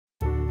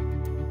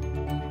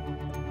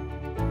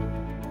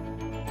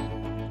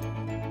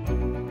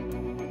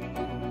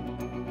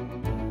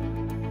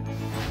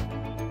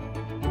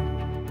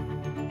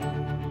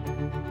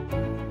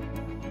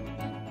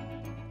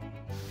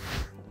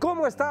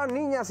¿Cómo están,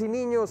 niñas y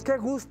niños? Qué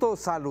gusto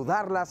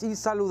saludarlas y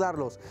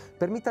saludarlos.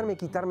 Permítanme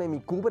quitarme mi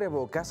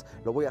cubrebocas,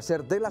 lo voy a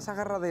hacer de las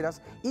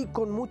agarraderas y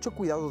con mucho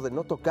cuidado de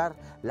no tocar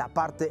la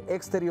parte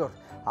exterior.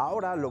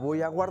 Ahora lo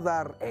voy a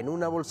guardar en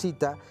una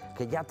bolsita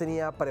que ya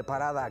tenía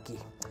preparada aquí.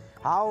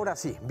 Ahora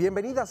sí,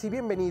 bienvenidas y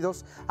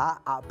bienvenidos a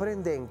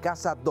Aprende en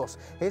Casa 2.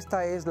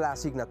 Esta es la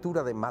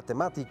asignatura de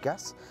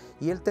matemáticas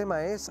y el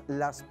tema es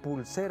las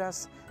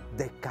pulseras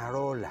de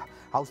Carola.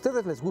 ¿A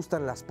ustedes les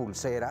gustan las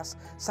pulseras?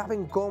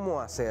 ¿Saben cómo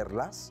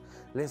hacerlas?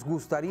 ¿Les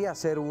gustaría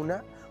hacer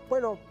una?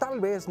 Bueno, tal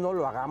vez no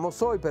lo hagamos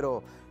hoy,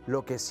 pero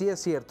lo que sí es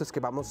cierto es que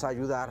vamos a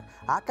ayudar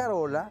a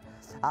Carola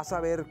a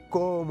saber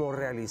cómo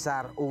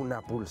realizar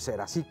una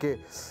pulsera. Así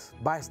que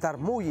va a estar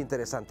muy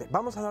interesante.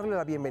 Vamos a darle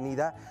la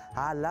bienvenida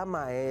a la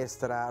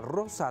maestra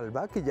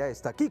Rosalba, que ya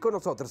está aquí con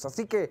nosotros.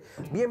 Así que,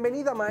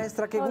 bienvenida,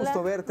 maestra, qué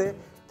gusto verte.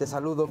 Te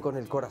saludo con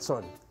el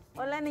corazón.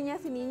 Hola, niñas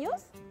y niños.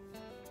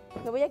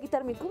 Me voy a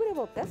quitar mi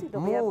cubrebocas y lo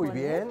voy a poner. Muy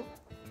bien.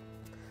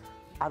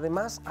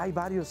 Además, hay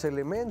varios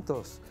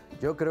elementos.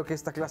 Yo creo que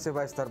esta clase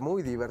va a estar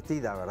muy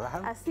divertida,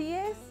 ¿verdad? Así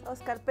es,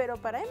 Oscar,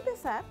 pero para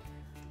empezar,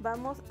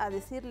 vamos a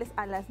decirles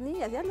a las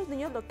niñas y a los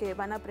niños lo que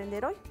van a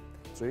aprender hoy.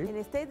 Sí. En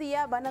este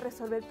día van a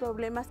resolver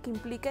problemas que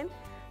impliquen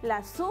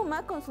la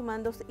suma con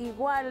sumandos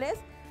iguales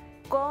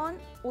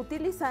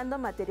utilizando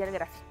material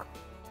gráfico.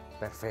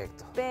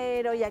 Perfecto.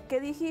 Pero ya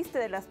que dijiste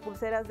de las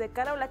pulseras de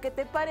Carola, ¿qué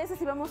te parece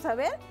si vamos a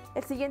ver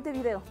el siguiente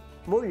video?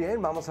 Muy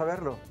bien, vamos a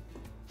verlo.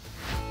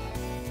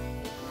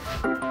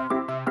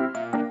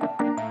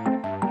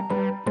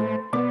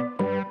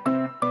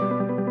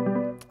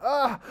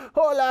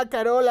 Hola,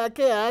 Carola,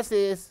 ¿qué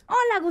haces?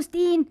 Hola,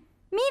 Agustín.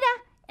 Mira,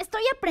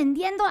 estoy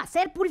aprendiendo a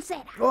hacer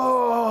pulseras.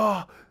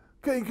 ¡Oh!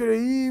 ¡Qué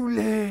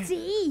increíble!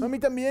 Sí. A mí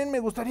también me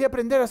gustaría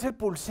aprender a hacer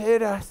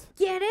pulseras.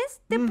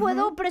 ¿Quieres? Te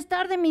puedo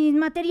prestar de mis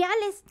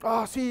materiales.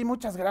 Oh, sí,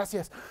 muchas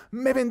gracias.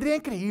 Me vendría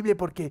increíble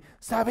porque,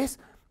 ¿sabes?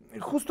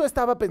 Justo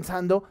estaba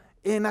pensando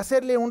en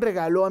hacerle un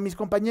regalo a mis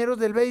compañeros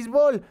del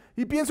béisbol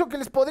y pienso que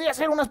les podría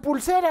hacer unas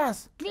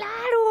pulseras.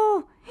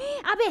 ¡Claro!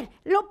 A ver,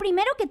 lo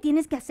primero que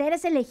tienes que hacer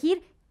es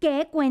elegir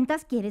qué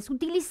cuentas quieres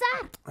utilizar.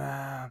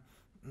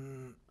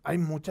 ¿Hay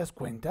muchas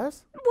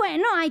cuentas?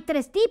 Bueno, hay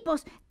 3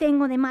 tipos.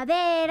 Tengo de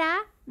madera,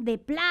 de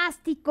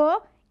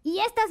plástico y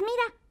estas,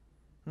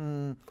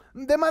 mira.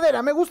 De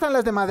madera, me gustan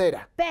las de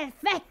madera.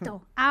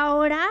 Perfecto.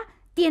 Ahora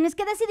tienes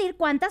que decidir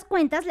cuántas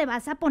cuentas le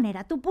vas a poner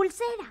a tu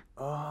pulsera.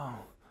 Oh,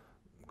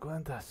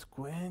 ¿cuántas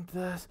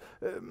cuentas?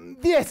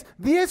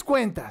 10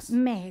 cuentas.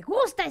 Me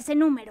gusta ese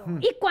número.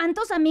 ¿Y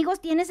cuántos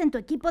amigos tienes en tu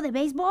equipo de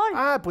béisbol?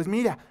 Pues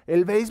mira,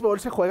 el béisbol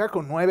se juega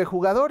con 9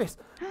 jugadores,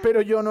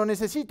 pero yo no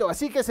necesito,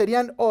 así que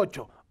serían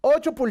 8.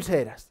 8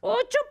 pulseras. ¿8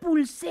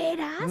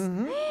 pulseras?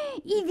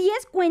 ¿Y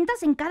 10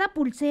 cuentas en cada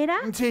pulsera?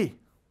 Sí.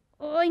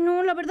 Ay,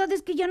 no, la verdad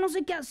es que ya no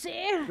sé qué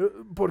hacer.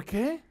 ¿Por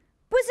qué?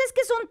 Pues es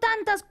que son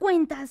tantas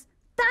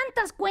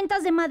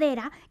cuentas de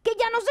madera, que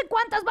ya no sé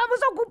cuántas vamos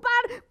a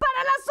ocupar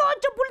para las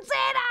 8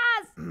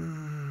 pulseras.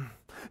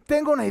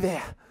 Tengo una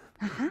idea.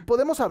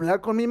 Podemos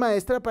hablar con mi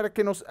maestra para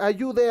que nos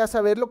ayude a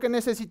saber lo que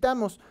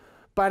necesitamos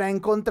para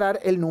encontrar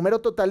el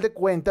número total de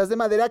cuentas de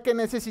madera que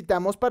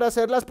necesitamos para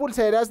hacer las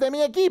pulseras de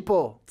mi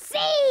equipo.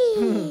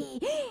 ¡Sí!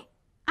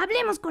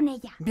 Hablemos con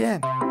ella. Bien.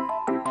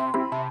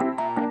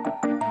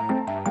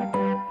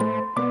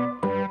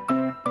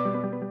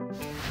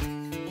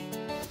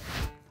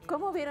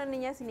 ¿Cómo vieron,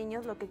 niñas y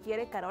niños, lo que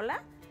quiere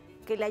Carola?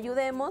 Que le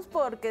ayudemos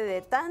porque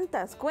de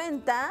tantas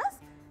cuentas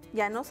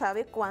ya no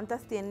sabe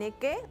cuántas tiene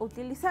que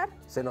utilizar.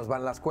 Se nos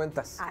van las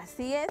cuentas.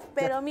 Así es,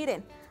 pero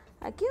miren,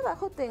 aquí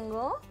abajo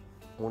tengo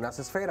Unas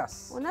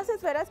esferas. unas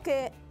esferas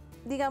que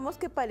digamos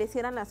que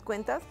parecieran las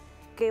cuentas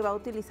que va a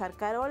utilizar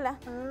Carola.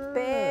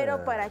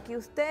 Pero para que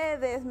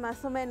ustedes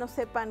más o menos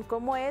sepan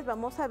cómo es,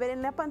 vamos a ver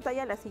en la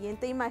pantalla la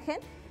siguiente imagen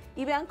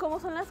y vean cómo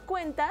son las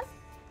cuentas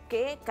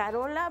que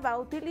Carola va a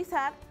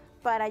utilizar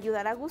para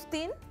ayudar a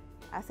Agustín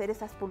a hacer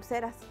esas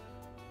pulseras.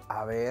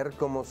 A ver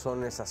cómo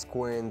son esas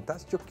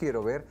cuentas. Yo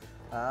quiero ver.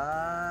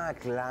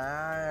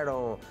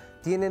 Claro.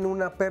 Tienen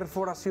una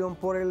perforación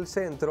por el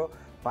centro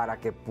para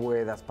que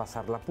puedas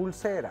pasar la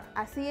pulsera.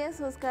 Así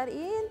es, Oscar.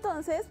 Y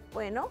entonces,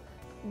 bueno,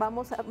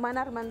 van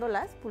armando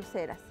las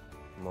pulseras.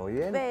 Muy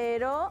bien.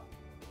 Pero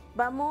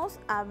vamos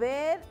a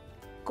ver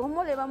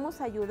cómo le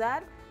vamos a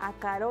ayudar a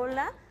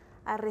Carola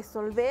a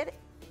resolver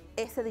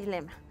ese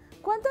dilema.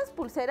 ¿Cuántas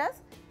pulseras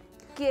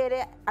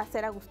quiere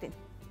hacer Agustín?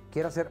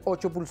 Quiero hacer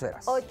 8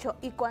 pulseras. 8.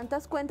 ¿Y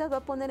cuántas cuentas va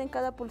a poner en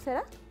cada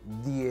pulsera?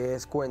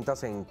 10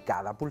 cuentas en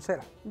cada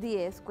pulsera.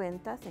 10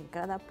 cuentas en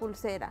cada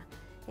pulsera.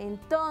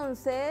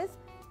 Entonces,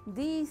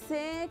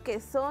 dice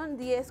que son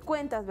 10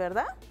 cuentas,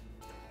 ¿verdad?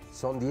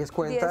 Son 10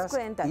 cuentas, 10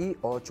 cuentas y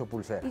 8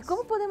 pulseras. ¿Y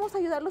cómo podemos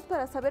ayudarlos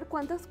para saber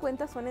cuántas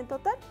cuentas son en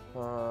total?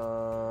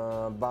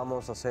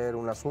 Vamos a hacer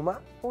una suma.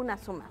 Una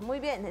suma.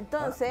 Muy bien,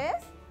 entonces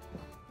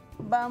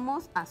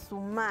vamos a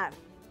sumar.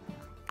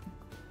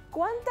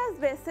 ¿Cuántas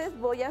veces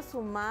voy a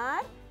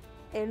sumar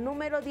el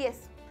número 10?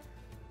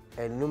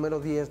 El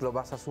número 10 lo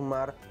vas a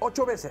sumar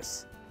 8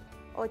 veces.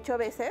 ¿8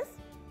 veces?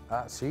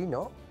 Sí,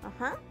 ¿no?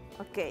 Ajá,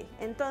 ok.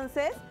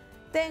 Entonces,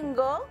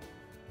 tengo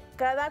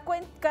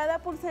cada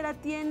pulsera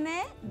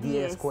tiene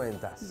 10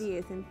 cuentas.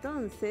 10,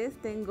 entonces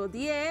tengo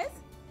 10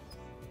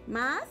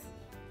 más.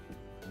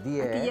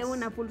 10. Aquí llevo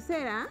una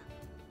pulsera.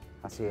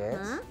 Así es.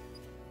 Ajá,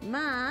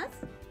 más.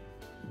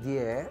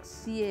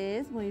 10.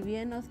 10, muy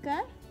bien,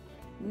 Oscar.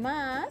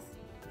 Más.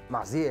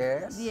 Más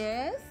 10.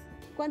 10.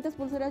 ¿Cuántas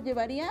pulseras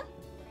llevaría?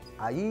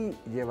 Ahí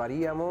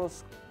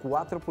llevaríamos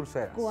 4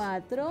 pulseras.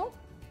 4.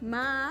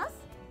 Más.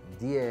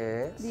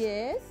 10.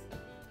 10.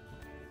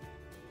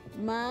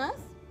 Más.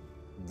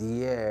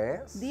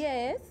 10.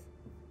 10.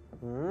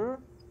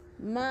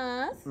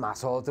 Más.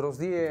 Más otros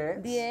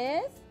 10.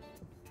 10.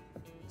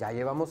 Ya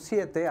llevamos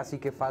 7, así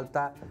que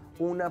falta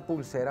una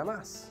pulsera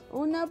más.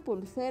 Una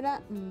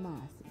pulsera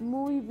más.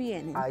 Muy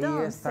bien. Entonces,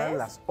 ahí están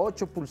las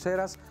 8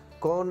 pulseras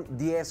con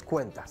 10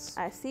 cuentas.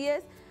 Así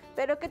es.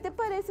 Pero ¿qué te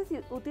parece si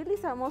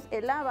utilizamos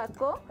el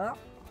ábaco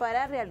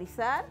para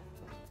realizar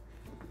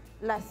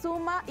la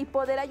suma y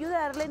poder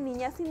ayudarle,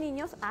 niñas y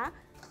niños, a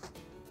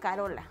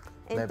Carola?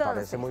 Entonces, me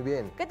parece muy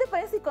bien. ¿Qué te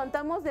parece si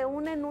contamos de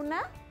una en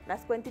una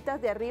las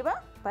cuentitas de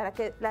arriba para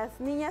que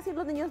las niñas y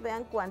los niños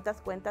vean cuántas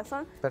cuentas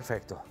son?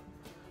 Perfecto.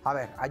 A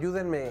ver,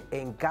 ayúdenme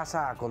en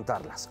casa a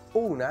contarlas.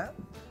 1,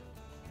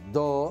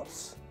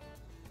 2,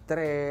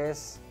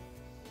 3,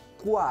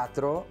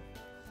 4,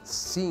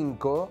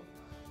 5,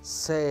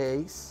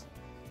 6,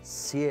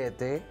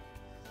 7,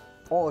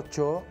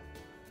 8,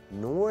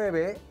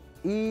 9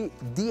 y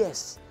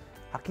 10.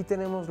 Aquí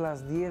tenemos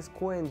las 10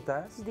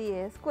 cuentas.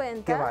 10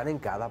 cuentas. Que van en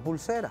cada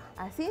pulsera.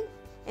 Así.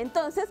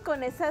 Entonces,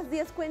 con esas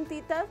 10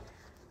 cuentitas,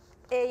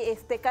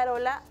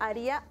 Carola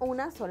haría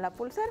una sola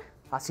pulsera.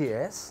 Así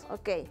es.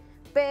 Ok.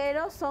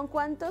 Pero, ¿son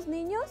cuántos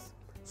niños?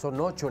 Son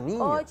 8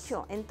 niños.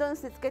 8.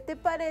 Entonces, ¿qué te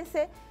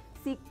parece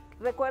si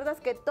recuerdas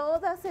que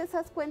todas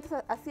esas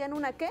cuentas hacían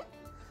una qué?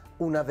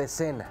 Una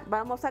decena.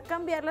 Vamos a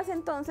cambiarlas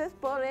entonces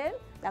por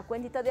la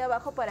cuentita de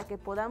abajo para que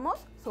podamos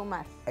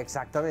sumar.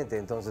 Exactamente.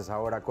 Entonces,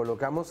 ahora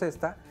colocamos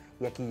esta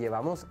y aquí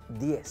llevamos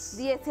 10.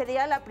 10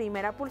 sería la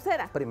primera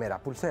pulsera. Primera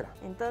pulsera.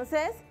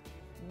 Entonces,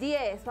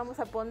 10. Vamos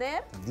a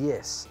poner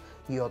 10.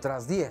 Y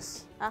otras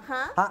 10.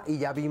 Ajá. Y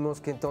ya vimos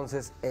que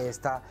entonces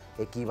esta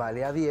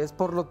equivale a 10,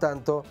 por lo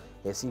tanto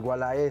es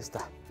igual a esta.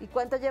 ¿Y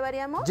cuánto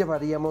llevaríamos?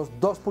 Llevaríamos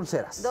 2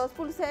 pulseras. 2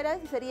 pulseras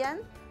y serían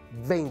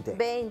 20.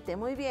 20,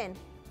 muy bien.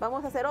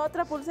 Vamos a hacer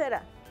otra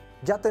pulsera.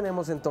 Ya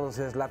tenemos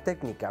entonces la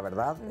técnica,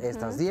 ¿verdad?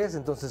 Estas 10,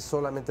 entonces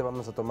solamente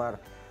vamos a tomar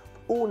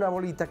una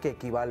bolita que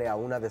equivale a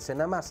una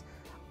decena más.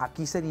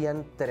 Aquí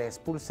serían 3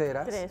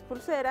 pulseras. 3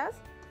 pulseras.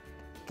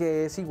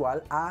 Que es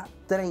igual a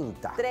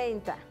 30.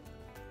 30.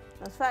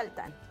 Nos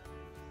faltan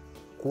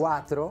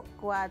 4,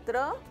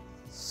 4,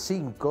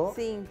 5,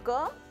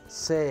 5,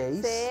 6,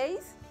 6,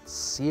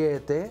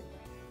 7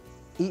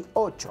 y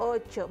 8.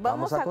 8.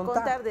 Vamos a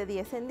contar de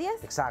 10 en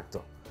 10.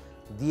 Exacto.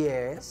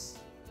 10,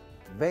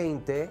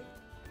 20,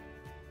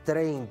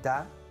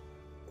 30,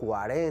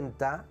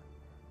 40,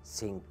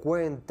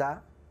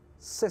 50,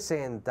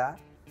 60,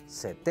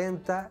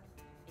 70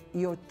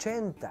 y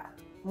 80.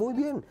 Muy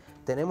bien.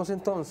 Tenemos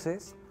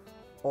entonces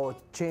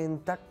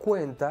 80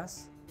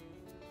 cuentas.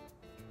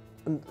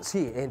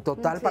 Sí, en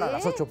total para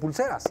las 8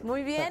 pulseras.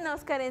 Muy bien,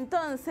 Oscar.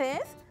 Entonces,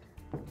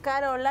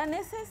 Carola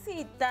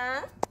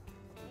necesita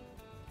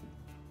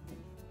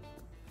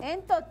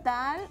en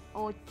total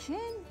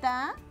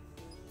 80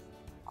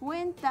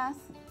 cuentas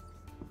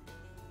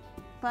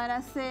para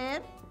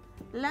hacer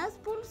las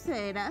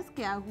pulseras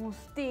que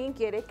Agustín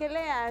quiere que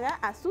le haga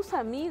a sus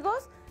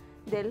amigos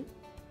del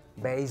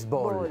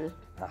béisbol.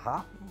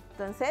 Ajá.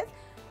 Entonces,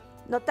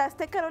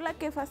 ¿notaste, Carola,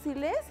 qué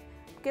fácil es?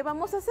 ¿Qué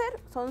vamos a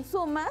hacer? Son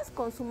sumas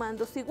con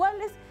sumandos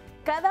iguales.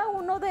 Cada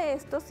uno de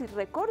estos, si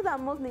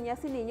recordamos,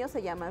 niñas y niños,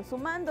 se llaman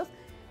sumandos.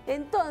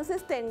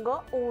 Entonces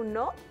tengo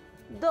 1,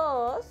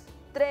 2,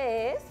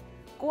 3,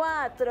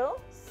 4,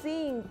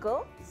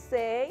 5,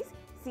 6,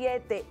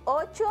 7,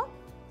 8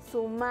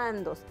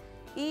 sumandos.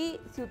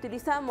 Y si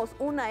utilizamos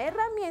una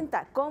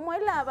herramienta como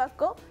el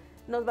ábaco,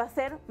 nos va a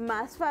ser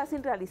más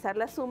fácil realizar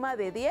la suma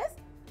de 10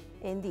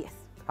 en 10.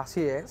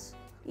 Así es.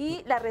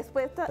 Y la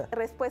respuesta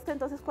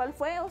entonces, ¿cuál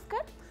fue,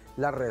 Oscar?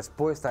 La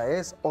respuesta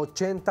es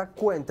 80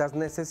 cuentas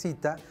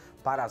necesita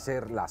para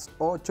hacer las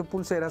 8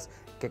 pulseras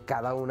que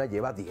cada una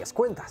lleva 10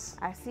 cuentas.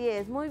 Así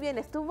es, muy bien,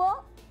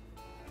 ¿estuvo?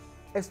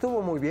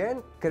 Estuvo muy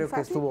bien, creo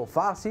que estuvo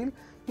fácil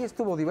y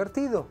estuvo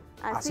divertido.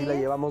 Así la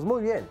llevamos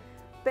muy bien.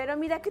 Pero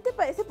mira, ¿qué te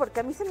parece?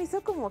 Porque a mí se me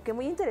hizo como que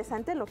muy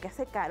interesante lo que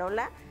hace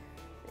Carola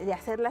de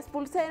hacer las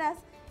pulseras.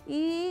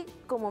 Y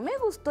como me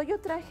gustó, yo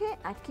traje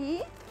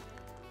aquí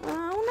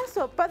una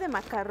sopa de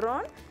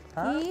macarrón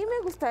y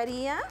me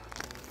gustaría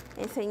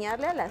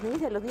enseñarle a las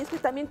niñas y a los niños que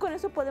también con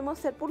eso podemos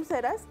hacer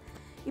pulseras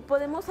y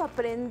podemos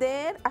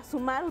aprender a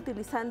sumar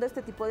utilizando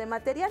este tipo de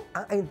material.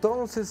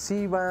 Entonces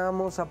sí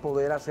vamos a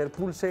poder hacer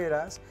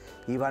pulseras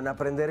y van a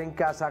aprender en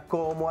casa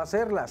cómo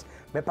hacerlas.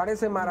 Me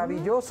parece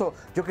maravilloso.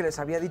 Yo que les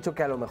había dicho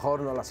que a lo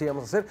mejor no las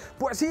íbamos a hacer,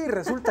 pues sí,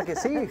 resulta que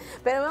sí.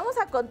 Pero vamos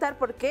a contar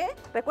por qué.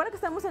 Recuerda que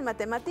estamos en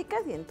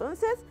matemáticas y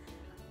entonces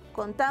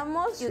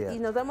contamos y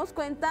nos damos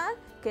cuenta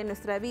que en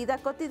nuestra vida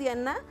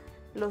cotidiana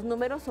los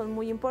números son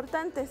muy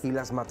importantes. Y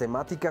las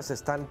matemáticas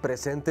están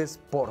presentes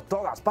por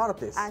todas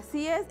partes.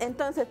 Así es.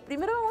 Entonces,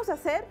 primero vamos a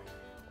hacer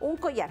un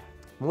collar.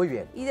 Muy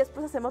bien. Y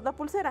después hacemos la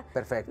pulsera.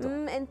 Perfecto.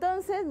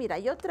 Entonces, mira,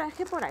 yo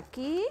traje por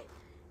aquí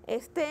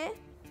este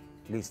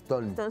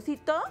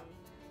listoncito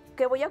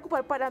que voy a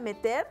ocupar para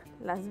meter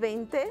las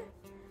 20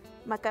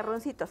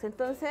 macarroncitos.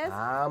 Entonces...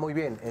 Ah, muy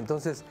bien.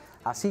 Entonces,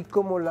 así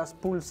como las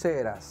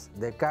pulseras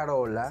de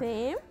Carola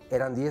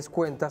eran 10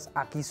 cuentas,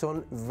 aquí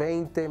son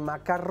 20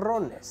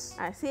 macarrones.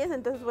 Así es,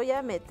 entonces voy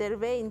a meter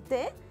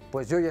 20.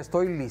 Pues yo ya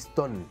estoy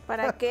listón.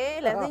 Para que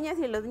las niñas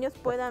y los niños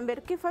puedan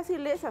ver qué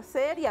fácil es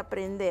hacer y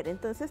aprender.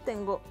 Entonces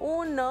tengo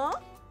uno,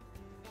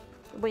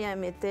 voy a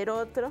meter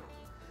otro.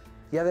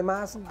 Y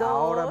además,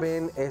 ahora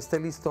ven este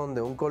listón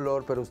de un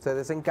color, pero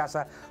ustedes en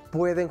casa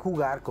pueden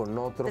jugar con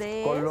otros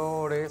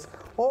colores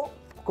o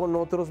con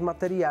otros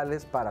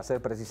materiales para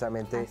hacer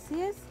precisamente...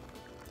 Así es,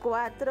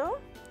 4.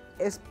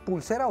 ¿Es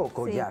pulsera o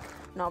collar? Sí.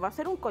 No, va a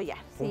ser un collar.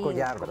 Un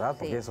collar, ¿verdad?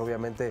 Porque es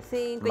obviamente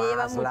lleva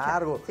más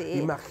largo. Sí.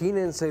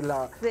 Imagínense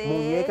la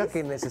muñeca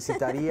que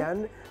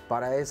necesitarían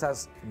para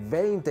esas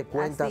 20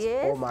 cuentas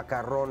o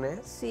macarrones.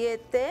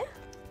 7.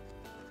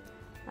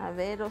 A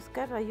ver,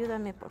 Oscar,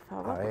 ayúdame, por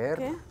favor. A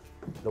ver,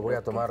 lo voy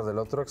a tomar del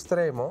otro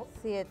extremo.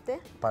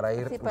 7. Para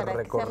ir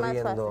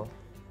recorriendo.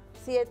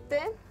 7.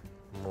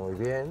 Muy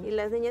bien. Y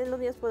las niñas y los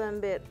niños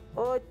puedan ver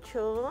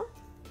 8.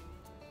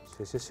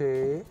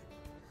 Sí.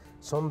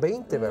 Son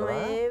 20,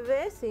 ¿verdad?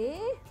 9,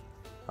 sí.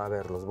 A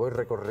ver, los voy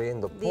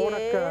recorriendo 10, por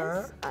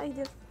acá. Ay,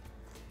 Dios.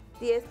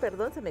 10,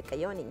 perdón, se me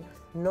cayó, niños.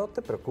 No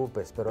te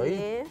preocupes, pero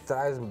 10, ahí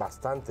traes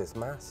bastantes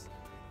más.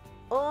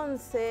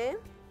 11.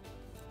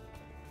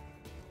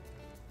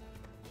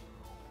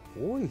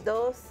 Uy.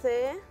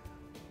 12.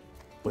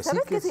 Pues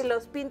 ¿Sabes sí que si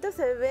los pintas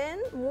se ven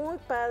muy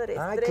padres?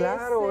 Ay, 13,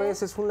 claro,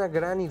 esa es una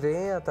gran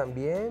idea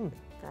también.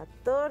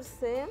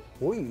 14.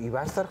 Uy, y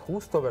va a estar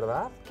justo,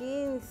 ¿verdad?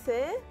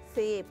 15.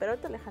 Sí, pero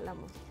ahorita le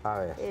jalamos. A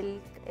ver.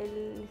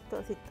 El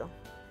listoncito.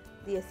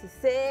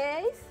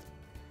 16.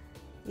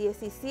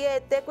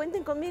 17.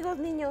 Cuenten conmigo,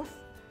 niños.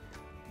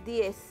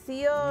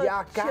 18.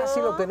 Ya casi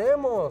lo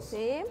tenemos.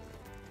 Sí.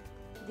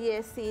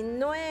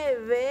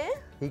 19.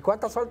 ¿Y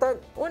cuántas faltan?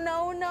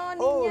 Uno, niñas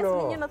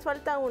y niños, nos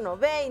falta uno.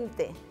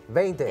 20.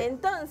 20.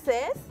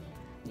 Entonces,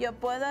 yo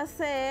puedo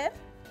hacer,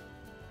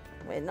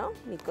 bueno,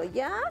 mi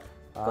collar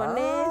con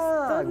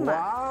estos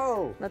más.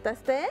 Wow.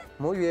 ¿Notaste?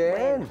 Muy bien.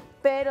 Bueno,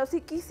 pero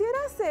si quisiera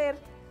hacer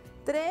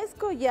 3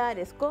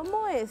 collares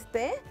como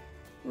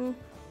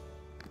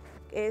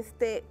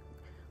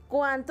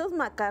 ¿cuántos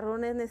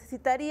macarrones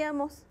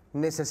necesitaríamos?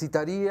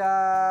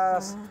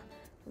 Necesitarías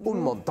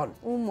un montón.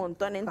 Un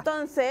montón.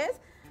 Entonces,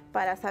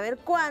 para saber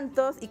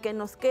cuántos y que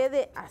nos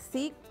quede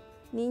así,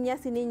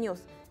 niñas y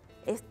niños,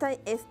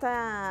 este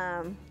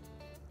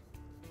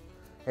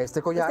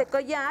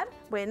collar,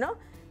 bueno,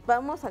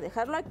 vamos a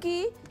dejarlo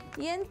aquí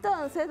y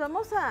entonces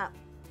vamos a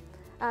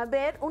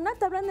ver una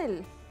tabla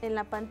en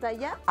la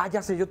pantalla. Ah,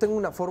 ya sé, yo tengo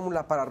una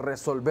fórmula para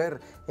resolver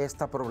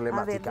esta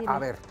problemática. A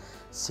ver,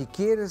 si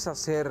quieres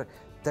hacer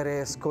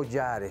 3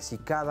 collares y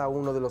cada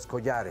uno de los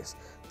collares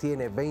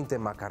tiene 20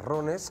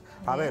 macarrones,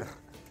 a ver,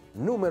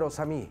 números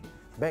a mí,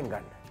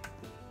 vengan.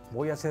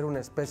 Voy a hacer una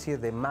especie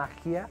de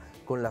magia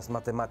con las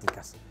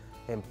matemáticas.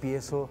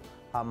 Empiezo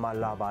a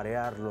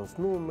malabarear los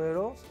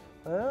números.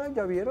 Ah,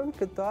 ¿ya vieron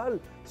qué tal?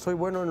 Soy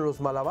bueno en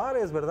los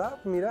malabares, ¿verdad?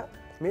 Mira.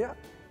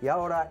 Y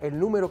ahora el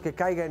número que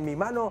caiga en mi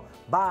mano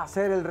va a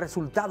ser el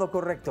resultado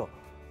correcto.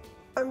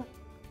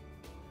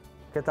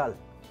 ¿Qué tal?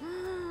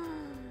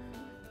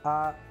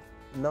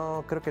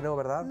 No, creo que no,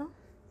 ¿verdad? No.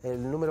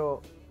 El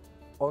número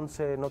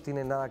 11 no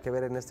tiene nada que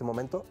ver en este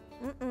momento.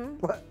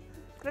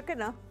 Creo que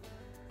no.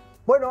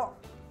 Bueno,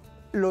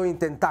 lo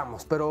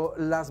intentamos, pero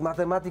las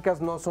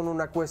matemáticas no son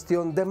una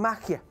cuestión de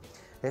magia,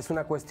 es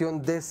una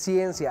cuestión de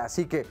ciencia,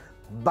 así que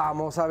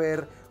vamos a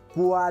ver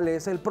cuál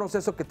es el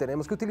proceso que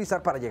tenemos que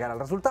utilizar para llegar al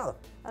resultado.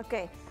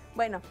 Ok,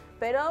 bueno,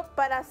 pero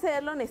para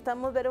hacerlo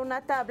necesitamos ver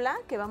una tabla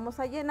que vamos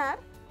a llenar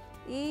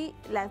y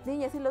las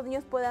niñas y los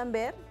niños puedan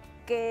ver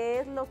qué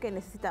es lo que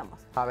necesitamos.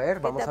 A ver,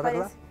 vamos a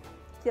verla.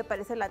 Si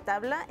aparece la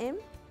tabla en...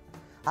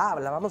 Ah,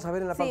 la vamos a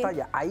ver en la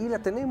pantalla. Ahí la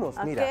tenemos,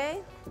 mira.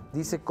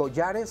 Dice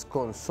collares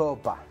con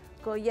sopa.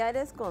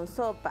 Collares con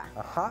sopa.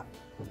 Ajá.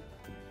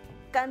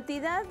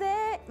 Cantidad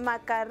de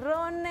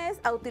macarrones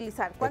a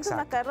utilizar. ¿Cuántos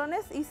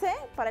macarrones hice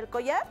para el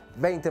collar?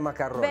 20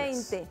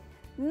 macarrones. 20.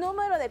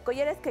 Número de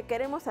collares que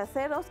queremos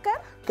hacer, Oscar.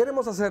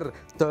 Queremos hacer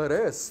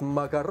 3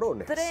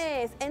 macarrones.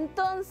 3.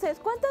 Entonces,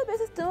 ¿cuántas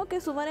veces tengo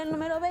que sumar el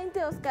número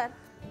 20, Oscar?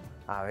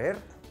 A ver.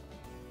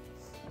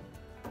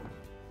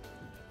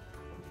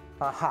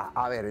 Ajá,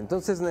 a ver,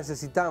 entonces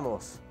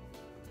necesitamos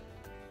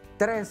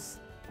 3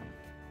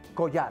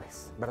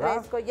 collares, ¿verdad?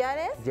 3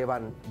 collares.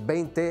 Llevan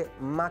 20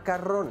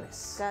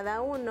 macarrones.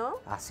 Cada uno.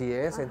 Así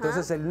es, Ajá.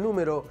 Entonces el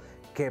número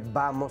que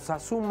vamos a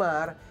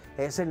sumar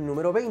es el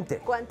número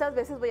 20. ¿Cuántas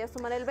veces voy a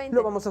sumar el 20?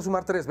 Lo vamos a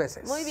sumar 3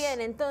 veces. Muy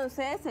bien,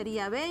 entonces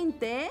sería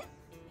 20.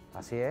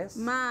 Así es.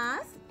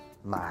 Más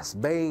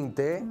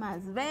 20.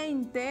 Más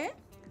 20.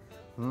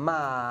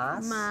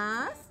 Más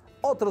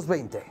otros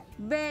 20.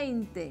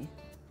 20.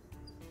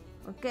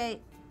 Ok,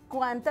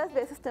 ¿cuántas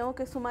veces tengo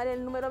que sumar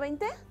el número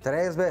 20?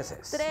 3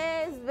 veces.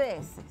 3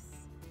 veces.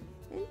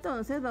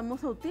 Entonces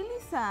vamos a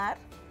utilizar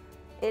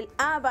el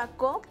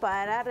ábaco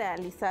para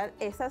realizar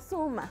esa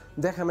suma.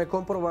 Déjame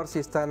comprobar si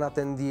están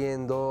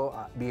atendiendo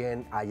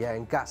bien allá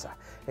en casa.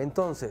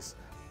 Entonces,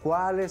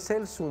 ¿cuál es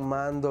el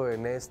sumando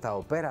en esta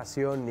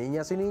operación,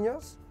 niñas y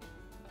niños?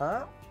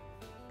 ¿Ah?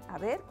 A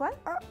ver, ¿cuál?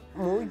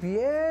 Muy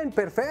bien,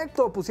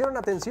 perfecto, pusieron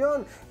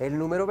atención. El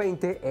número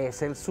 20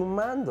 es el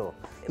sumando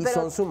y Pero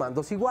son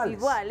sumandos iguales.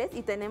 Iguales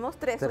y tenemos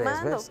 3 Tres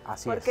sumandos. veces,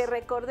 así porque es.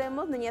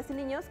 recordemos, niñas y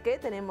niños, que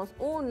tenemos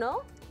 1,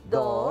 2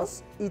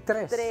 2 y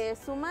 3. 3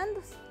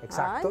 sumandos.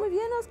 Exacto. Ay, muy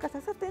bien, Oscar,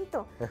 estás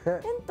atento.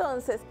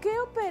 Entonces, ¿qué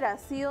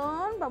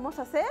operación vamos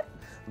a hacer?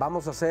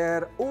 Vamos a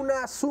hacer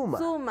una suma.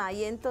 Suma.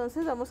 Y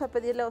entonces vamos a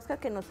pedirle a Oscar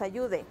que nos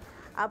ayude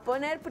a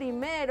poner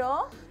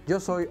primero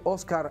Yo soy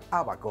Oscar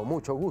Ábaco,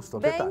 mucho gusto.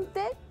 ¿Qué 20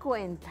 tal?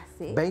 cuentas,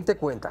 ¿sí? 20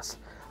 cuentas.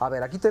 A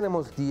ver, aquí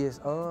tenemos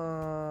 10.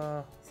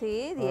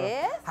 Sí,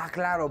 10.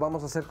 Claro,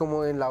 vamos a hacer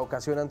como en la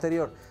ocasión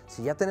anterior.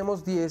 Si ya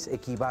tenemos 10,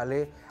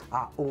 equivale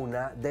a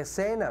una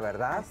decena,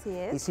 ¿verdad? Así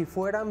es. Y si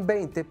fueran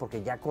 20,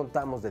 porque ya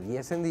contamos de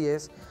 10 en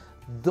 10,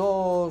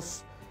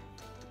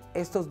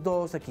 estos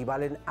 2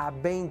 equivalen a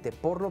 20.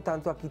 Por lo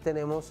tanto, aquí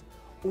tenemos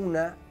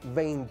una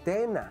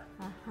veintena.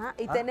 Ajá.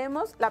 Y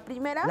tenemos la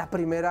primera.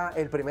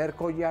 El primer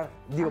collar.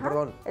 Ajá,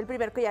 Perdón. El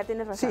primer collar,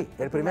 tienes razón. Sí,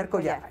 el primer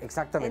collar,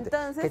 exactamente.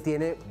 Entonces, que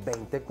tiene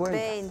 20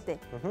 cuentas. 20.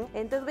 Ujú.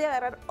 Entonces voy a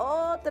agarrar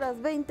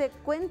otras 20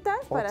 cuentas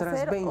para Otras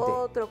hacer 20.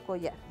 otro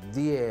collar.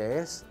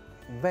 10,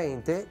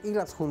 20 y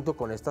las junto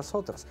con estas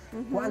otras.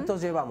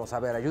 ¿Cuántos llevamos? A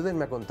ver,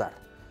 ayúdenme a contar.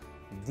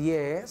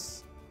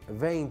 10,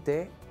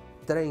 20,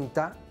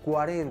 30,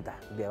 40.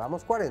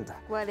 Llevamos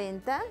 40.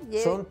 40.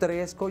 Son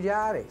 3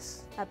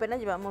 collares. Apenas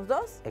llevamos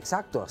 2.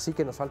 Exacto, así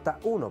que nos falta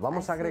 1.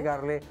 Vamos a Así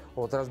agregarle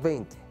otras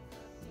 20.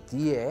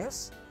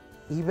 10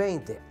 y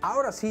 20.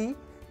 Ahora sí,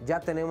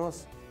 ya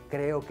tenemos,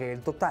 creo que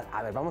el total.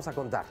 A ver, vamos a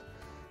contar.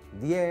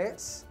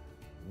 10,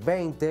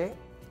 20,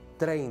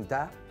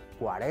 30,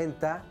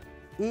 40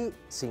 y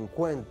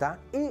 50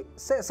 y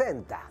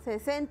 60.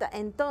 60.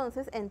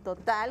 Entonces, en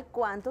total,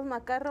 ¿cuántos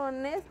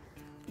macarrones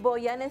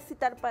voy a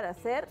necesitar para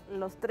hacer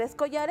los 3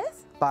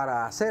 collares?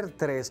 Para hacer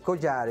 3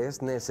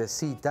 collares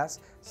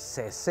necesitas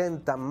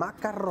 60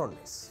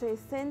 macarrones.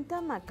 60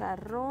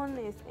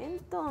 macarrones.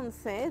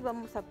 Entonces,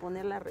 vamos a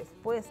poner la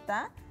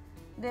respuesta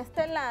de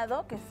este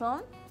lado, que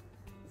son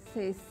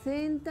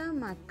 60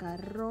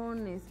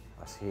 macarrones.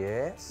 Así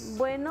es.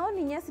 Bueno,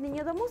 niñas y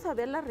niños, vamos a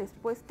ver la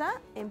respuesta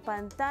en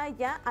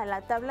pantalla a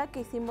la tabla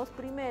que hicimos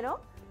primero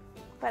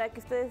para que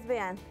ustedes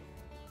vean.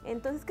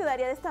 Entonces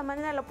quedaría de esta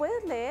manera. ¿Lo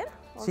puedes leer,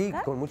 Oscar? Sí,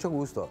 con mucho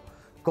gusto.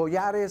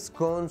 Collares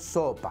con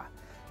sopa.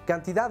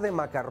 Cantidad de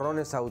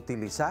macarrones a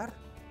utilizar,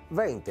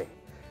 20.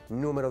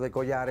 Número de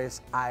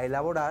collares a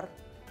elaborar,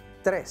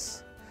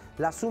 3.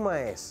 La suma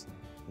es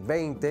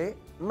 20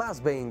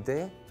 más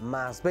 20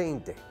 más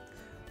 20.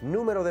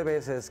 Número de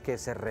veces que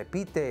se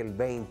repite el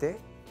 20,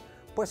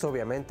 pues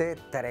obviamente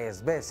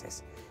 3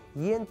 veces.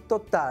 Y en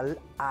total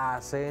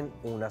hacen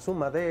una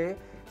suma de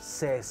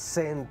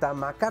 60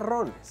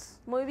 macarrones.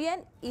 Muy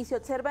bien, y si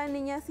observan,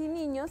 niñas y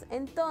niños,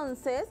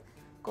 entonces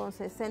con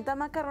 60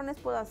 macarrones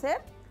puedo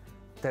hacer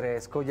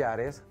 3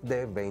 collares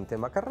de 20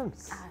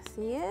 macarrones.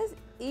 Así es.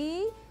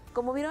 Y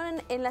como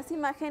vieron en las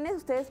imágenes,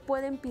 ustedes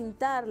pueden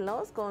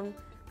pintarlos con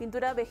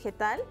pintura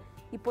vegetal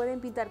y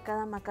pueden pintar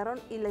cada macarrón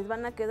y les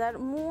van a quedar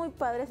muy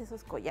padres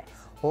esos collares.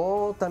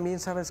 O también,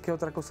 ¿sabes qué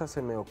otra cosa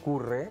se me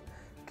ocurre?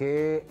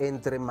 Que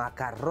entre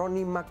macarrón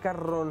y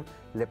macarrón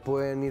le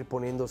pueden ir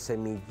poniendo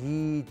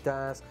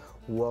semillitas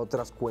u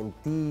otras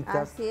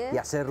cuentitas Así es. y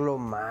hacerlo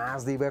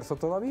más diverso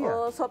todavía.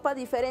 O sopa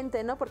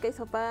diferente, ¿no? Porque hay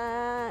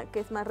sopa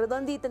que es más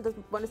redondita,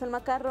 entonces pones el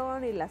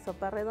macarrón y la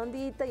sopa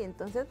redondita y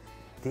entonces...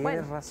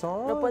 Tienes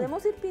razón. Lo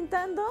podemos ir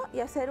pintando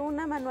y hacer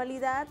una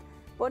manualidad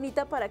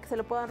bonita para que se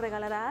lo puedan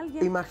regalar a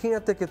alguien.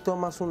 Imagínate que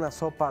tomas una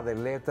sopa de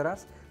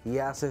letras y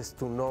haces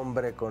tu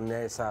nombre con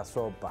esa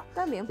sopa.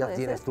 También ya puede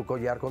tienes ser. tu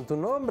collar con tu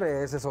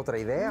nombre, esa es otra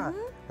idea.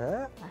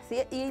 ¿Eh? Así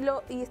es,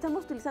 y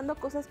estamos utilizando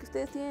cosas que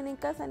ustedes tienen en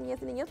casa,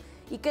 niñas y niños,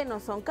 y que no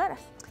son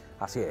caras.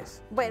 Así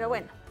es. Bueno,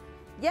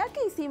 ya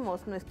que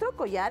hicimos nuestro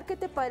collar, ¿qué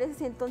te parece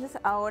si entonces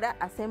ahora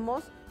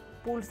hacemos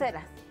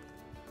pulseras?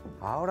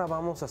 Ahora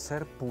vamos a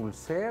hacer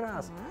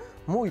pulseras.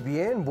 Muy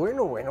bien,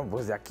 bueno,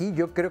 pues de aquí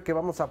yo creo que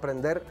vamos a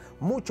aprender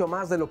mucho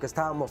más de lo que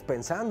estábamos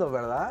pensando,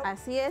 ¿verdad?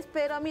 Así es,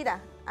 pero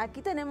mira,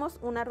 aquí tenemos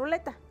una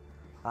ruleta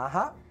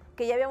Ajá.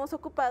 que ya habíamos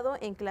ocupado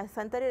en clases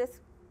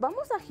anteriores.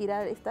 Vamos a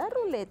girar esta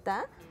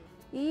ruleta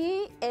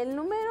y el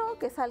número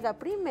que salga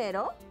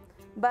primero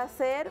va a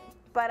ser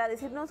para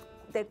decirnos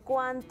de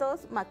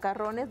cuántos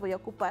macarrones voy a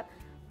ocupar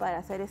para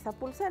hacer esa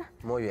pulsera.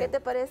 Muy bien. ¿Qué te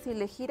parece si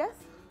le giras?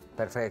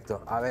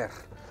 Perfecto, a ver.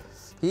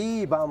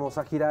 Y vamos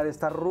a girar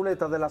esta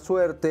ruleta de la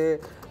suerte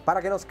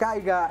para que nos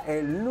caiga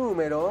el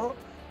número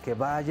que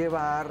va a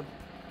llevar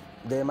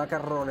de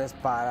macarrones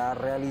para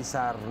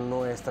realizar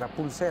nuestra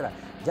pulsera.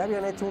 ¿Ya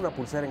habían hecho una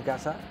pulsera en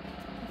casa?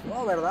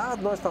 No, ¿verdad?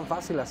 No es tan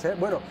fácil hacer.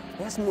 Bueno,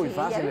 es muy Sí,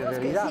 fácil ya en vimos que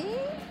realidad. sí.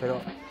 Pero,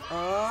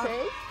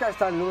 ¿Seis? acá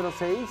está el número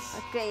 6.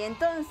 Ok,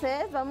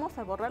 entonces vamos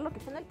a borrar lo que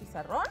está en el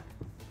pizarrón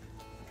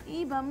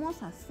y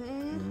vamos a hacer...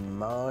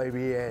 Muy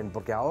bien,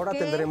 porque ahora ¿Qué?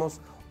 tendremos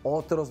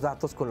otros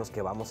datos con los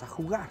que vamos a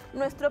jugar.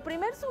 Nuestro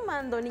primer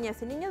sumando,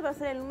 niñas y niños, va a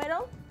ser el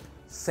número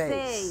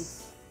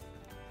 6.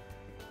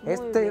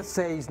 Este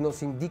 6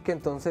 nos indica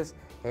entonces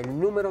el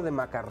número de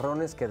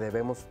macarrones que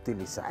debemos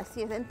utilizar.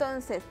 Así es,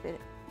 entonces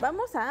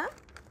vamos a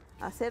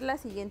hacer la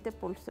siguiente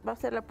pulsera. Va a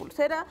ser la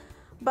pulsera.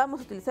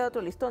 Vamos a utilizar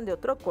otro listón de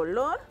otro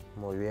color.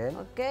 Muy bien.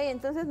 Ok,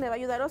 entonces me va a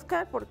ayudar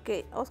Oscar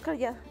porque Oscar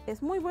ya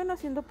es muy bueno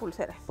haciendo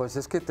pulseras. Pues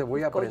es que te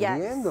voy Collares.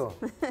 aprendiendo.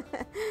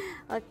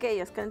 Ok,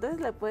 Oscar, entonces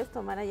la puedes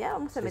tomar allá.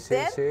 Vamos a Sí,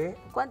 meter. sí.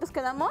 ¿Cuántos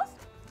quedamos?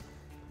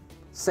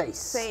 6.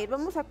 6.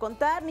 Vamos a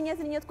contar. Niñas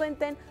y niños,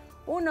 cuenten.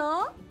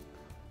 1.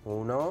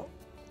 1.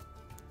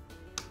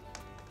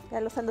 Ya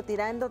los ando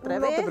tirando otra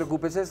No vez. te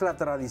preocupes, es la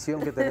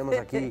tradición que tenemos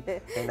aquí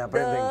en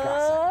Aprende en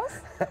Casa.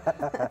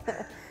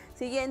 2.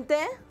 Siguiente.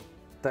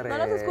 3. No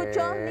los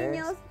escucho,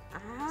 niños.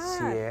 Ah,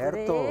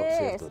 Cierto, 3.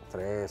 cierto,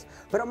 3.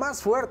 Pero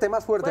más fuerte,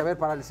 más fuerte. A ver,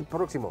 para el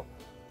próximo.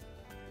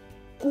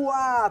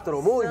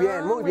 4. Muy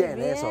bien,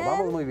 eso,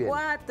 vamos muy bien.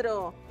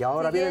 4. Y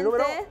ahora viene el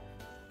número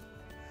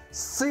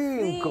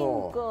Siguiente,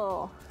 5.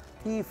 5.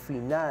 Y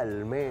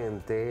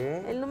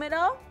finalmente, El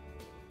número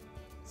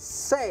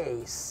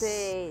 6.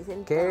 6.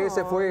 Que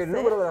ese fue el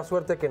número de la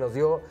suerte que nos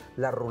dio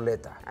la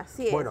ruleta.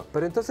 Así es. Bueno,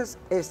 pero entonces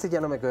este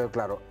ya no me quedó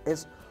claro.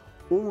 ¿Es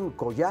un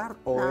collar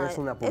o No, es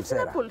una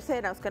pulsera? Es una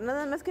pulsera, Oscar.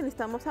 Nada más que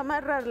necesitamos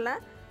amarrarla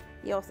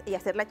y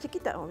hacerla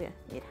chiquita, obvio.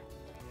 Mira.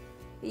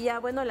 Y ya,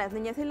 bueno, las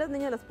niñas y los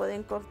niños las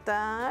pueden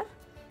cortar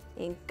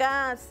en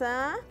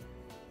casa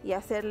y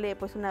hacerle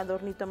pues un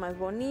adornito más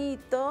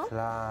bonito.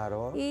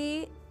 Claro.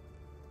 Y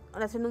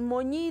hacen un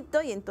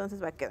moñito y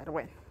entonces va a quedar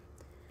bueno.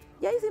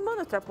 Ya hicimos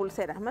nuestra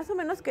pulsera. Más o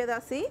menos queda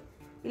así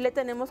y le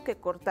tenemos que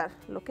cortar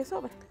lo que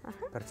sobra.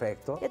 Ajá.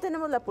 Perfecto. Ya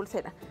tenemos la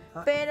pulsera.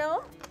 Ah.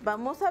 Pero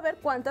vamos a ver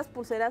cuántas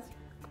pulseras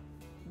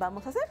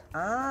vamos a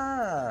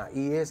hacer.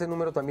 Y ese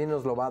número también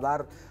nos lo va a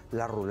dar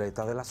la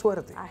ruleta de la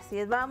suerte. Así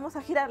es, vamos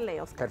a girarle,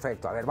 Oscar.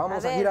 Perfecto. A ver,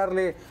 vamos a ver.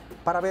 girarle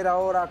para ver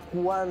ahora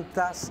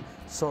cuántas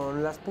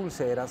son las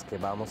pulseras que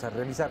vamos a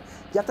realizar.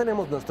 Ya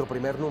tenemos nuestro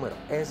primer número.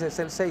 Ese es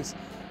el 6.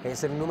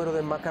 Es el número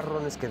de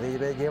macarrones que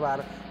debe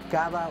llevar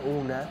cada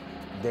una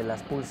de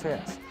las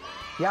pulseras.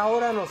 Y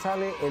ahora nos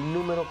sale el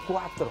número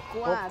 4.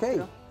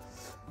 4. Ok.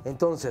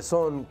 Entonces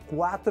son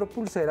 4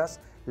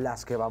 pulseras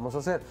las que vamos a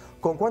hacer.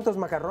 ¿Con cuántos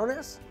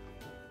macarrones?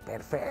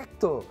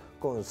 Perfecto,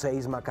 con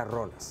 6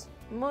 macarrones.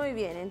 Muy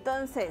bien,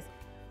 entonces,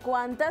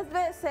 ¿cuántas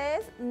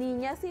veces,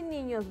 niñas y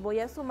niños, voy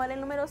a sumar el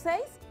número 6?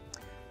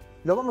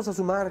 Lo vamos a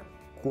sumar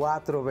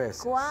 4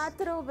 veces.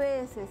 4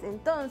 veces.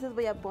 Entonces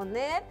voy a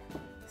poner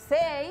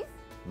 6.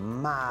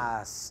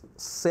 Más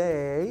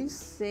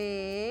 6.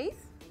 6.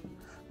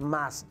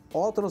 Más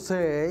otros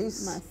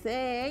 6. Más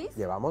 6.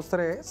 Llevamos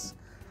 3.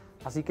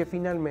 Así que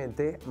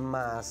finalmente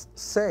más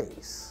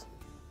 6.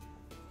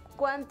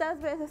 ¿Cuántas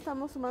veces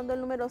estamos sumando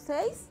el número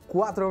 6?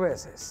 4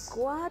 veces.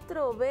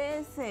 4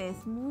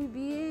 veces. Muy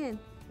bien.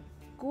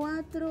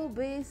 4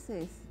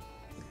 veces.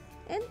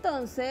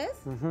 Entonces,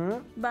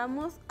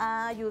 vamos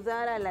a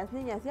ayudar a las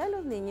niñas y a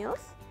los niños.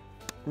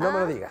 No me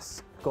lo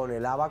digas. ¿Con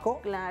el ábaco?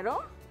 Claro.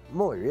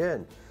 Muy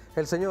bien.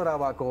 El señor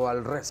ábaco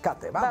al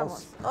rescate.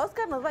 Vamos.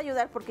 Oscar nos va a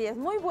ayudar porque ella es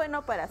muy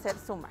bueno para hacer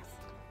sumas.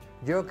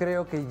 Yo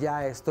creo que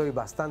ya estoy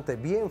bastante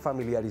bien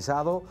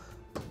familiarizado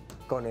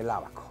con el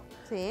ábaco.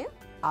 ¿Sí?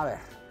 A ver,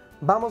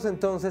 vamos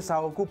entonces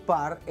a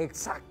ocupar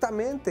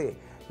exactamente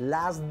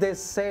las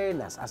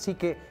decenas. Así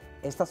que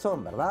estas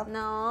son, ¿verdad?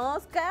 No,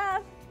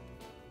 Oscar.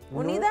 No.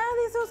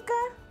 Unidades, Oscar.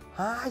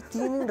 Ay,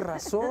 tienen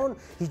razón.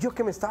 Y yo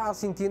que me estaba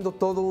sintiendo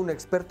todo un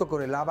experto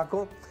con el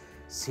ábaco,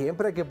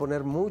 siempre hay que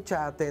poner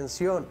mucha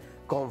atención.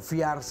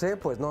 Confiarse,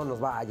 pues no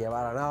nos va a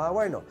llevar a nada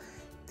bueno.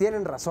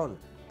 Tienen razón.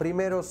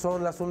 Primero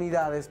son las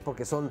unidades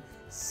porque son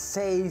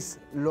 6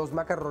 los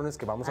macarrones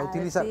que vamos a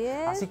utilizar.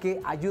 Así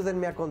que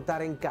ayúdenme a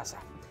contar en casa.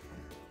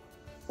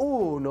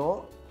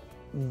 1,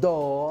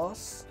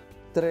 2,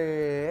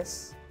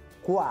 3,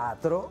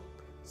 4,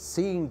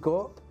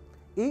 5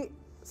 y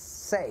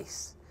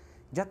 6.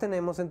 Ya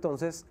tenemos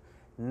entonces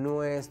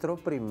nuestra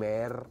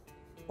primera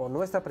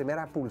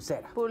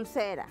pulsera.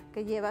 Pulsera,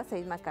 que lleva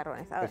 6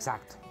 macarrones. A ver,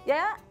 Exacto.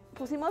 ya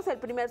pusimos el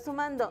primer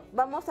sumando.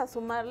 Vamos a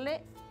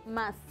sumarle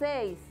más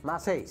 6.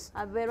 Más 6.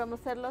 A ver, vamos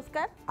a hacerlo,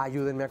 Oscar.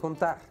 Ayúdenme a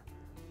contar.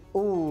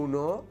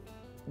 1,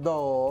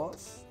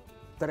 2,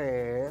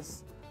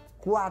 3,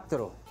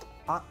 4.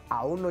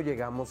 Aún no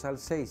llegamos al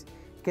 6.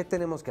 ¿Qué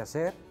tenemos que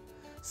hacer?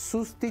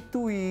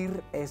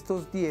 Sustituir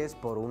estos 10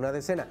 por una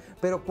decena.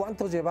 ¿Pero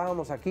cuántos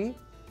llevábamos aquí?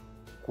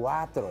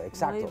 4,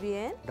 exacto. Muy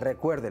bien.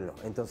 Recuérdenlo.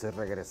 Entonces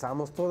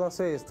regresamos todas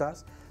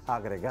estas,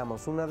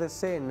 agregamos una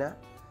decena,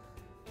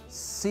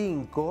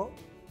 5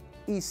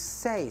 y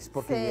 6,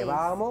 porque 6.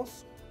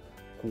 llevábamos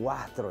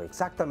 4,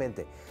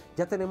 exactamente.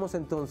 Ya tenemos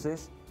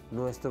entonces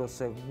nuestra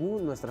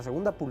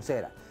segunda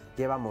pulsera.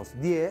 Llevamos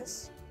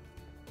 10,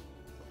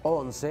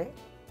 11,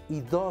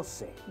 y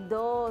 12.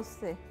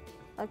 12.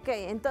 Ok,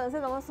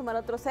 entonces vamos a sumar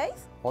otros 6.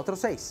 Otros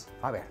 6.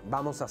 A ver,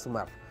 vamos a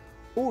sumar.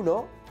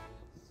 1,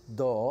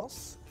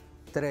 2,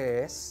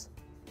 3,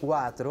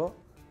 4,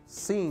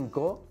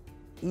 5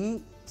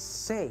 y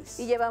 6.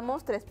 Y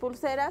llevamos 3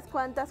 pulseras.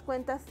 ¿Cuántas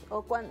cuentas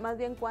o más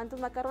bien cuántos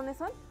macarrones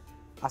son?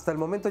 Hasta el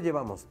momento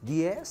llevamos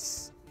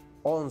 10,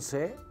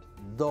 11,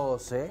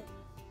 12,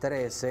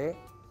 13,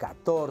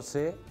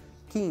 14,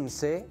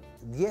 15,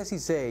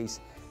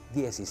 16,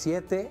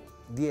 17,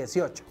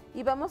 18.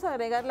 Y vamos a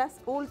agregar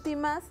las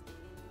últimas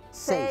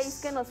 6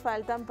 6 que nos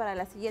faltan para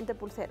la siguiente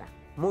pulsera.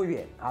 Muy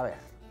bien, a ver,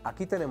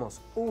 aquí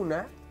tenemos 1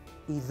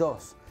 y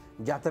 2.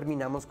 Ya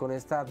terminamos con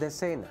esta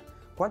decena.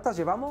 ¿Cuántas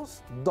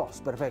llevamos?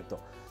 2, perfecto.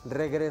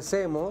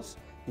 Regresemos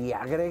y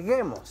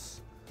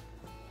agreguemos.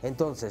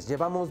 Entonces,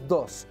 llevamos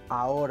 2,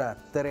 ahora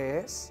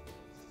 3,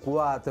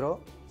 4,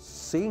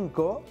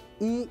 5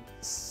 y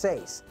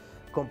 6.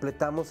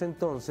 Completamos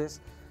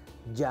entonces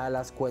ya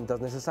las cuentas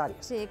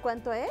necesarias. Sí,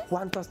 ¿cuánto es?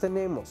 ¿Cuántas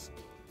tenemos?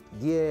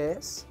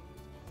 10,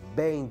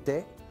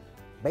 20,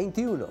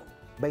 21,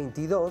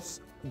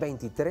 22,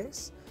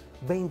 23,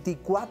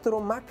 24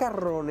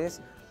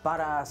 macarrones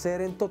para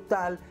hacer en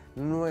total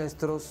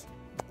nuestras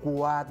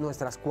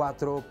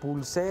 4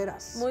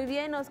 pulseras. Muy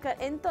bien, Oscar.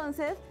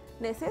 Entonces,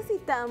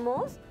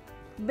 necesitamos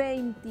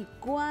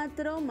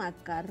 24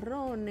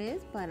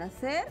 macarrones para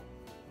hacer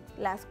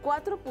las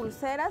 4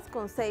 pulseras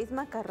con 6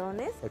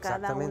 macarrones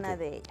cada una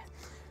de ellas.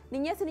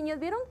 Niñas y niños,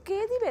 ¿vieron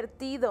qué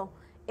divertido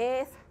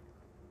es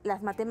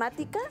las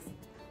matemáticas?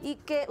 Y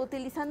que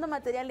utilizando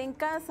material en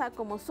casa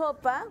como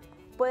sopa,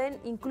 pueden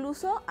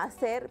incluso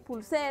hacer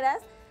pulseras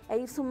e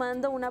ir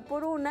sumando una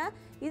por una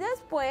y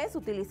después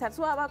utilizar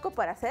su abaco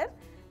para hacer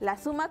la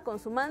suma con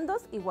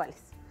sumandos iguales.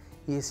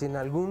 Y si en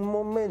algún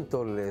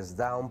momento les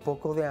da un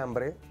poco de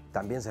hambre,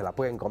 también se la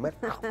pueden comer.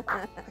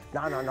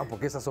 No,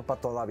 porque esa sopa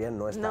todavía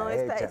no está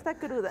hecha. No, está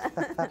cruda.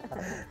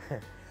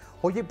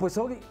 Oye, pues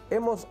hoy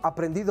hemos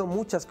aprendido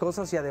muchas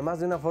cosas y además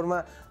de una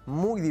forma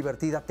muy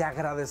divertida. Te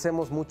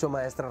agradecemos mucho,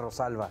 maestra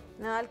Rosalba.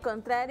 No, al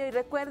contrario. Y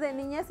recuerden,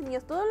 niñas y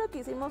niños, todo lo que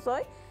hicimos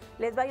hoy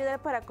les va a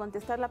ayudar para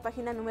contestar la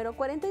página número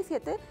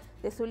 47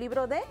 de su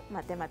libro de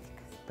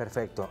matemáticas.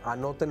 Perfecto,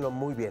 anótenlo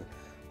muy bien.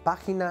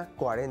 Página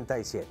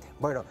 47.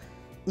 Bueno,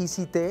 y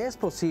si te es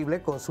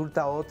posible,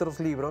 consulta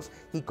otros libros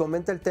y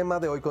comenta el tema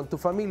de hoy con tu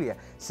familia.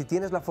 Si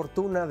tienes la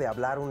fortuna de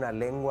hablar una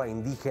lengua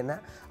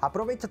indígena,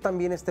 aprovecha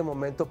también este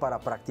momento para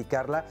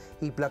practicarla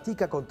y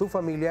platica con tu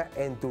familia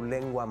en tu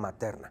lengua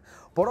materna.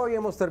 Por hoy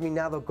hemos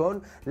terminado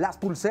con las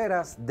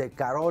pulseras de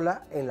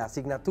Carola en la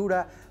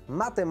asignatura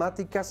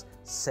Matemáticas,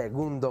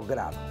 segundo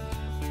grado.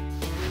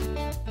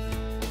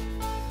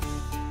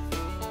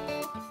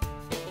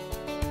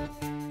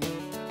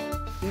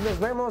 Y nos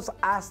vemos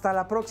hasta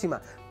la próxima.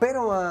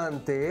 Pero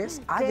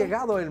antes ha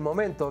llegado el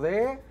momento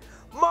de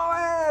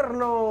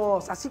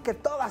movernos. Así que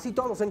todas y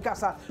todos en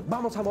casa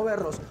vamos a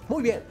movernos.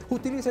 Muy bien,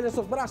 utilicen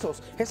esos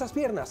brazos, esas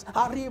piernas.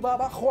 Arriba,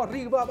 abajo,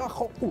 arriba,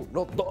 abajo.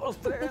 1, 2,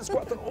 3,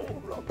 4.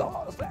 1,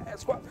 2,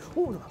 3, 4.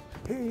 1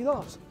 y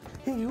 2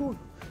 y 1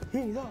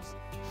 y 2.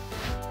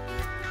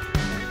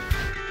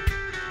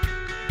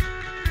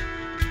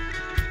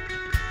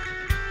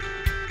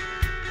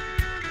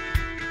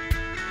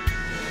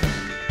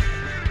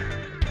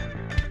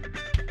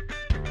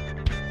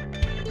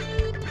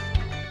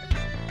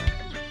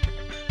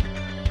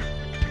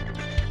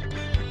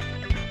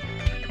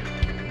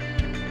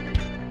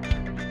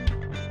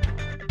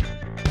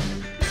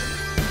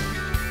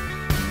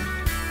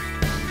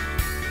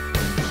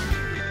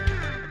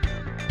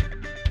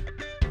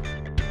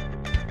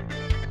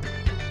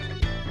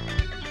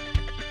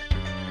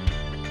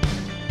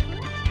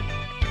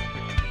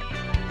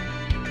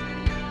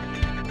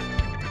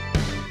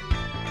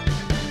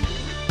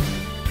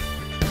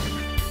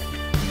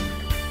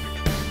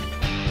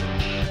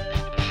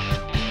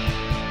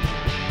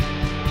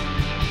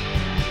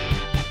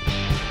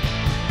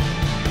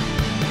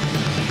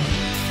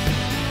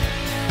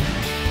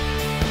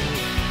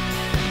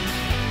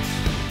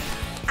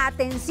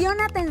 Atención,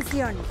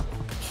 atención.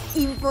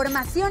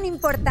 Información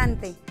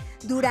importante.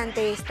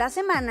 Durante estas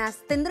semanas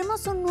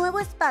tendremos un nuevo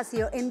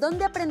espacio en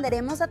donde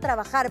aprenderemos a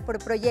trabajar por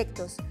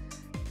proyectos.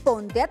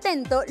 Ponte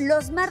atento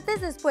los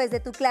martes después de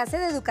tu clase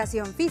de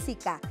educación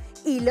física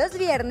y los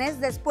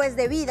viernes después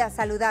de vida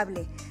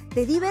saludable.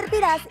 Te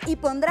divertirás y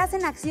pondrás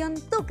en acción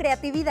tu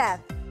creatividad.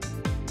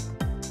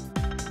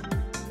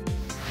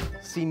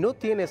 Si no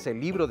tienes el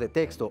libro de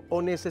texto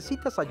o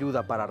necesitas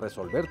ayuda para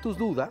resolver tus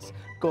dudas,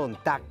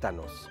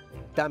 contáctanos.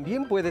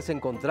 También puedes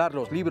encontrar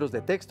los libros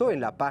de texto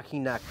en la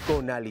página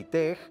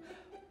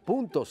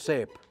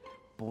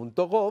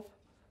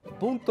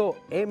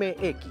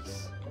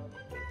conalitej.cep.gov.mx.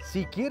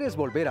 Si quieres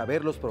volver a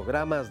ver los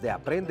programas de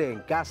Aprende en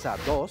Casa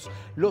 2,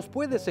 los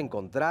puedes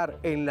encontrar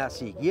en la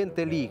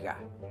siguiente liga: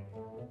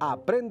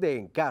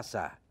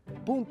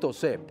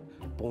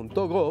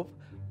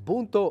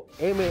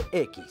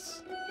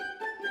 aprendeencasa.cep.gov.mx.